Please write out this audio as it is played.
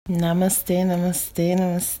Namaste, namaste,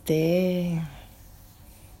 namaste.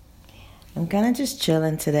 I'm kind of just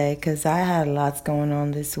chilling today because I had lots going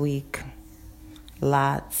on this week.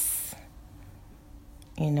 Lots.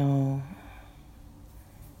 I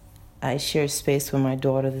shared space with my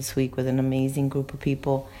daughter this week with an amazing group of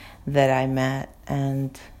people that I met.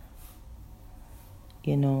 And,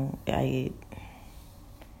 I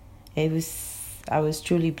was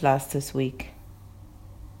truly blessed this week.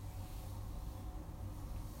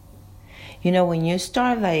 When you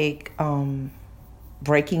start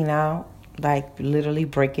breaking out, literally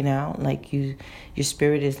breaking out, your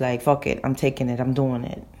spirit is like, fuck it, I'm taking it, I'm doing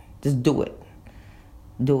it. Just do it.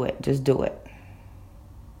 Do it. Just do it.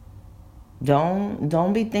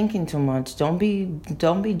 Don't be thinking too much. Don't be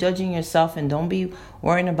judging yourself, and don't be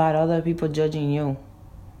worrying about other people judging you.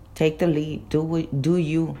 Take the lead. Do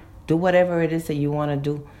you. Do whatever it is that you want to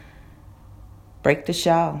do. Break the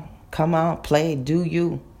shell. Come out, play, do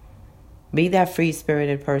you. Be that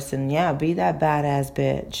free-spirited person. Yeah, be that badass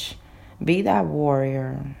bitch. Be that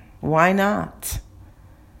warrior. Why not?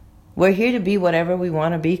 We're here to be whatever we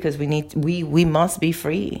want to be because we must be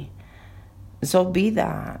free. So be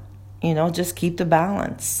that. Just keep the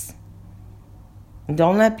balance.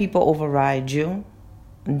 Don't let people override you.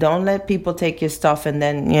 Don't let people take your stuff and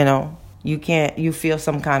then, you feel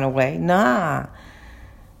some kind of way. Nah.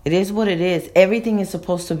 It is what it is. Everything is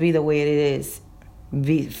supposed to be the way it is.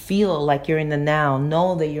 Feel like you're in the now.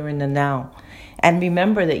 Know that you're in the now. And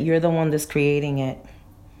remember that you're the one that's creating it.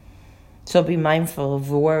 So be mindful of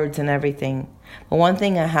words and everything. But one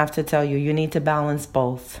thing I have to tell you, you need to balance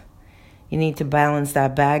both. You need to balance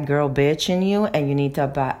that bad girl bitch in you, and you need to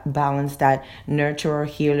balance that nurturer,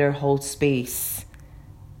 healer, hold space.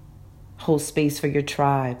 Hold space for your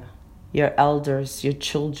tribe, your elders, your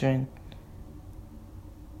children,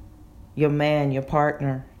 your man, your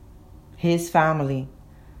partner, his family.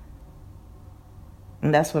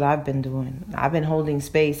 And that's what I've been doing. I've been holding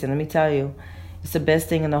space. And let me tell you, it's the best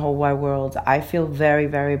thing in the whole wide world. I feel very,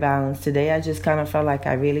 very balanced. Today, I just kind of felt like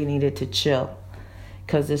I really needed to chill.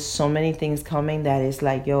 Because there's so many things coming that it's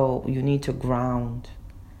like, yo, you need to ground.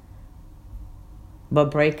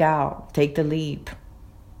 But break out. Take the leap.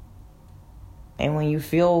 And when you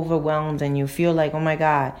feel overwhelmed and you feel like, oh my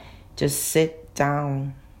God, just sit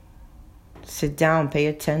down. Sit down. Pay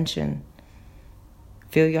attention.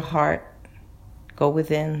 Feel your heart. Go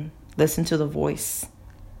within. Listen to the voice.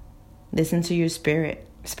 Listen to your spirit.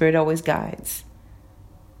 Spirit always guides.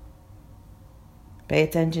 Pay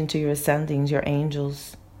attention to your ascendings, your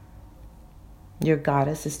angels. Your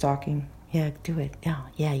goddess is talking. Yeah, do it.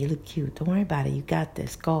 Yeah, you look cute. Don't worry about it. You got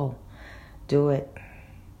this. Go. Do it.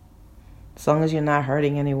 As long as you're not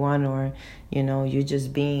hurting anyone, or, you're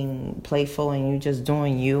just being playful and you're just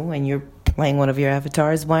doing you and you're playing one of your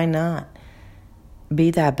avatars, why not? Be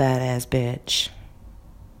that badass bitch.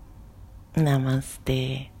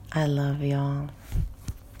 Namaste. I love y'all.